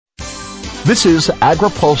This is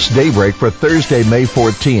AgriPulse Daybreak for Thursday, May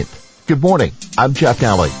 14th. Good morning. I'm Jeff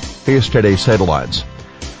Alley. Here's today's headlines.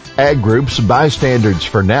 Ag groups buy standards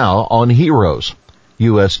for now on heroes.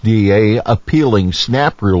 USDA appealing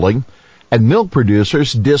SNAP ruling, and milk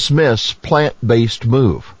producers dismiss plant-based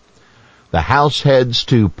move. The House heads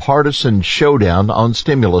to partisan showdown on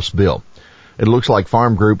stimulus bill. It looks like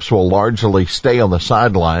farm groups will largely stay on the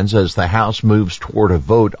sidelines as the House moves toward a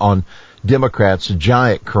vote on Democrats'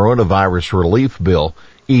 giant coronavirus relief bill,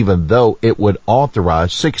 even though it would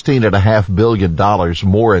authorize $16.5 billion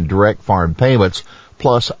more in direct farm payments,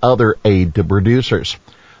 plus other aid to producers.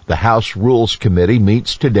 The House Rules Committee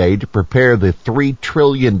meets today to prepare the $3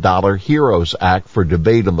 trillion HEROES Act for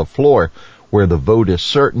debate on the floor, where the vote is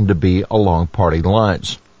certain to be along party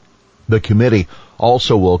lines. The committee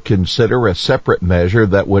also will consider a separate measure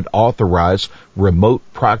that would authorize remote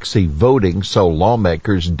proxy voting so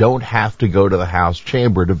lawmakers don't have to go to the House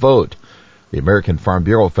chamber to vote. The American Farm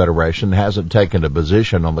Bureau Federation hasn't taken a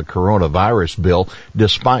position on the coronavirus bill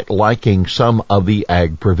despite liking some of the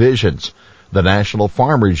ag provisions. The National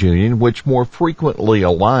Farmers Union, which more frequently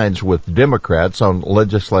aligns with Democrats on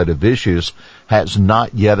legislative issues, has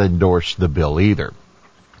not yet endorsed the bill either.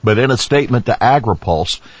 But in a statement to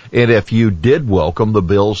AgriPulse, NFU did welcome the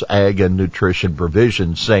bill's ag and nutrition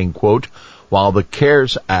provisions, saying, quote, while the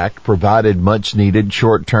CARES Act provided much-needed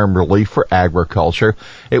short-term relief for agriculture,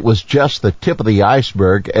 it was just the tip of the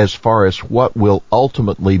iceberg as far as what will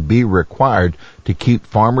ultimately be required to keep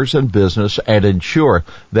farmers in business and ensure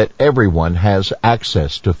that everyone has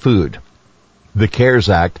access to food. The CARES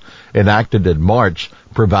Act, enacted in March,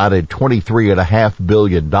 provided $23.5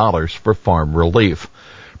 billion for farm relief.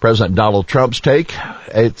 President Donald Trump's take,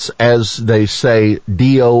 it's as they say,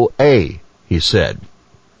 DOA, he said.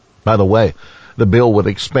 By the way, the bill would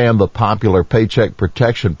expand the popular Paycheck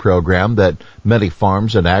Protection Program that many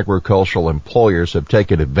farms and agricultural employers have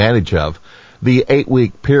taken advantage of. The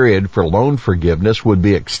 8-week period for loan forgiveness would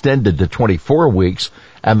be extended to 24 weeks,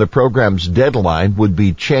 and the program's deadline would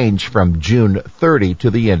be changed from June 30 to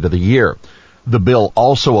the end of the year. The bill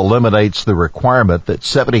also eliminates the requirement that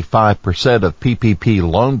 75% of PPP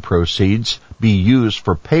loan proceeds be used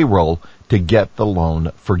for payroll to get the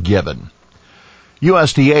loan forgiven.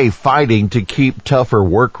 USDA fighting to keep tougher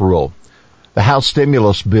work rule. The House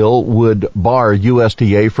stimulus bill would bar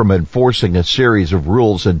USDA from enforcing a series of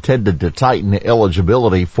rules intended to tighten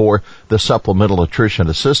eligibility for the Supplemental Nutrition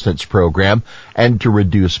Assistance Program and to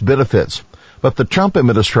reduce benefits. But the Trump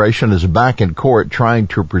administration is back in court trying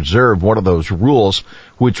to preserve one of those rules,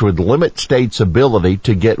 which would limit states' ability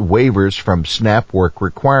to get waivers from SNAP work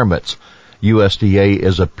requirements. USDA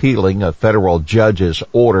is appealing a federal judge's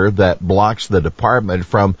order that blocks the department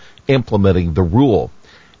from implementing the rule.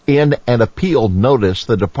 In an appeal notice,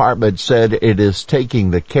 the department said it is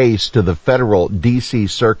taking the case to the federal D.C.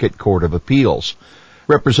 Circuit Court of Appeals.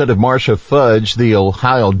 Representative Marcia Fudge, the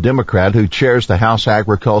Ohio Democrat who chairs the House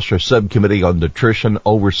Agriculture Subcommittee on Nutrition,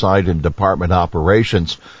 Oversight, and Department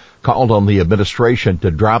Operations, called on the administration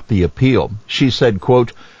to drop the appeal. She said,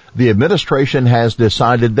 quote, the administration has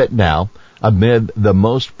decided that now, amid the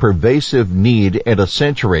most pervasive need in a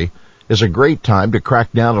century, is a great time to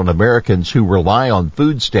crack down on Americans who rely on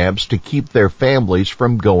food stamps to keep their families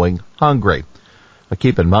from going hungry. Now,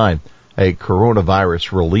 keep in mind, a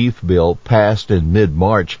coronavirus relief bill passed in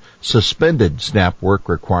mid-March suspended SNAP work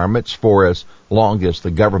requirements for as long as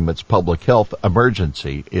the government's public health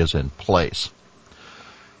emergency is in place.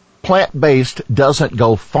 Plant-based doesn't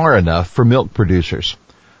go far enough for milk producers.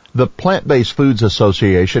 The Plant-Based Foods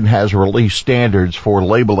Association has released standards for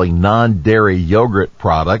labeling non-dairy yogurt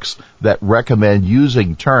products that recommend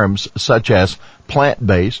using terms such as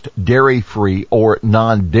plant-based, dairy-free, or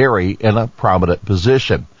non-dairy in a prominent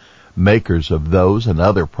position. Makers of those and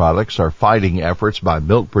other products are fighting efforts by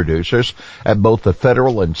milk producers at both the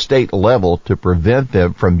federal and state level to prevent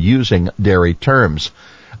them from using dairy terms.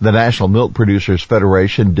 The National Milk Producers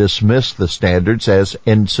Federation dismissed the standards as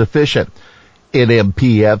insufficient.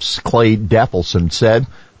 NMPF's Clay Daffelson said,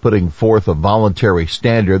 putting forth a voluntary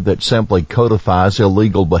standard that simply codifies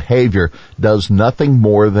illegal behavior does nothing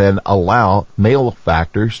more than allow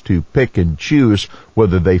malefactors to pick and choose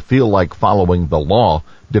whether they feel like following the law,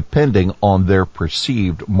 depending on their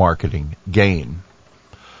perceived marketing gain.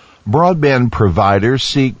 Broadband providers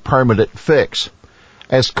seek permanent fix.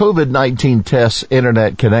 As COVID-19 tests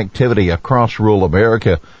internet connectivity across rural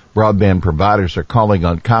America, broadband providers are calling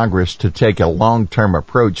on Congress to take a long-term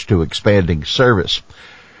approach to expanding service.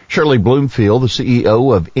 Shirley Bloomfield, the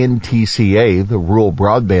CEO of NTCA, the Rural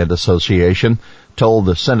Broadband Association, told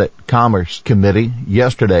the Senate Commerce Committee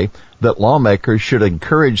yesterday that lawmakers should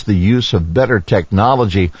encourage the use of better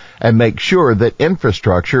technology and make sure that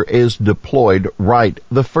infrastructure is deployed right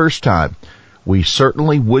the first time. We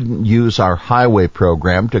certainly wouldn't use our highway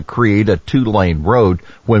program to create a 2-lane road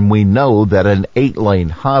when we know that an 8-lane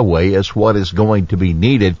highway is what is going to be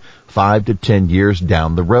needed 5 to 10 years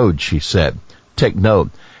down the road, she said. Take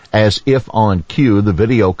note, as if on cue, the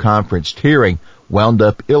video conferenced hearing wound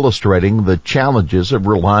up illustrating the challenges of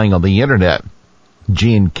relying on the Internet.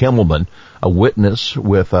 Gene Kimmelman, a witness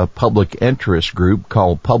with a public interest group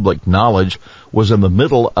called Public Knowledge, was in the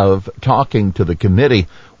middle of talking to the committee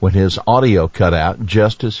when his audio cut out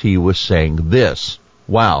just as he was saying this.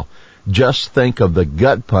 Wow, just think of the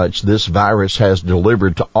gut punch this virus has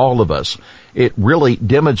delivered to all of us. It really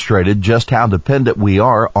demonstrated just how dependent we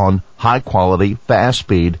are on high-quality,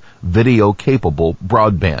 fast-speed, video-capable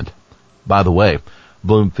broadband. By the way,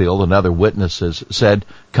 Bloomfield and other witnesses said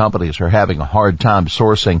companies are having a hard time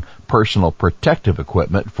sourcing personal protective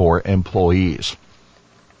equipment for employees.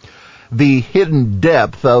 The hidden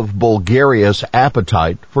depth of Bulgaria's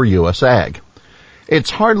appetite for U.S. ag. It's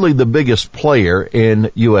hardly the biggest player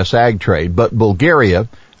in U.S. ag trade, but Bulgaria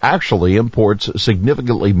actually imports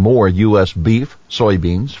significantly more U.S. beef,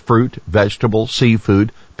 soybeans, fruit, vegetables,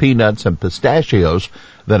 seafood, peanuts, and pistachios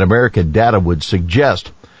than American data would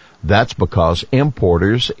suggest. That's because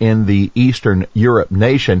importers in the Eastern Europe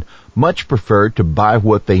nation much prefer to buy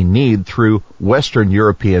what they need through Western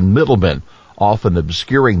European middlemen, often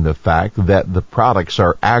obscuring the fact that the products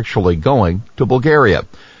are actually going to Bulgaria.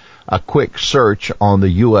 A quick search on the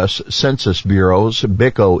U.S. Census Bureau's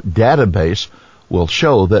BICO database will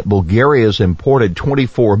show that Bulgaria's imported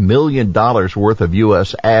 $24 million worth of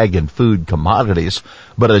U.S. ag and food commodities,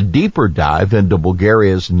 but a deeper dive into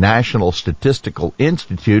Bulgaria's National Statistical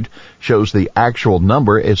Institute shows the actual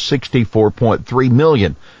number is $64.3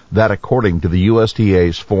 million, that according to the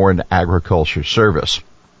USDA's Foreign Agriculture Service.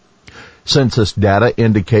 Census data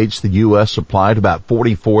indicates the U.S. supplied about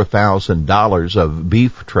 $44,000 of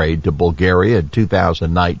beef trade to Bulgaria in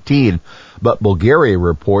 2019, but Bulgaria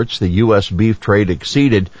reports the U.S. beef trade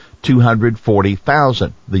exceeded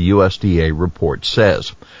 $240,000, the USDA report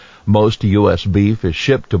says. Most U.S. beef is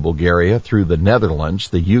shipped to Bulgaria through the Netherlands,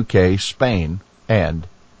 the UK, Spain, and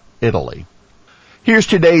Italy. Here's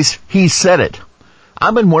today's He Said It.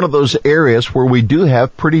 I'm in one of those areas where we do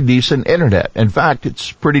have pretty decent internet. In fact,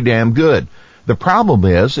 it's pretty damn good. The problem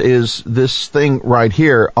is this thing right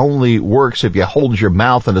here only works if you hold your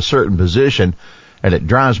mouth in a certain position, and it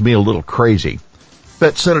drives me a little crazy.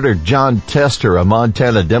 That's Senator John Tester, a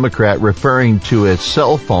Montana Democrat, referring to his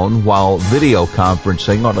cell phone while video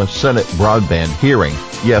conferencing on a Senate broadband hearing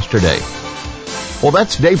yesterday. Well,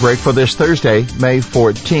 that's Daybreak for this Thursday, May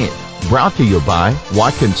 14th. Brought to you by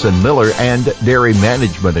Watkinson Miller and Dairy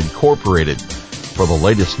Management Incorporated. For the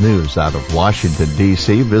latest news out of Washington,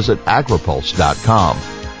 D.C., visit agripulse.com.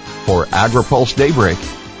 For AgriPulse Daybreak,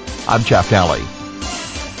 I'm Jeff Alley.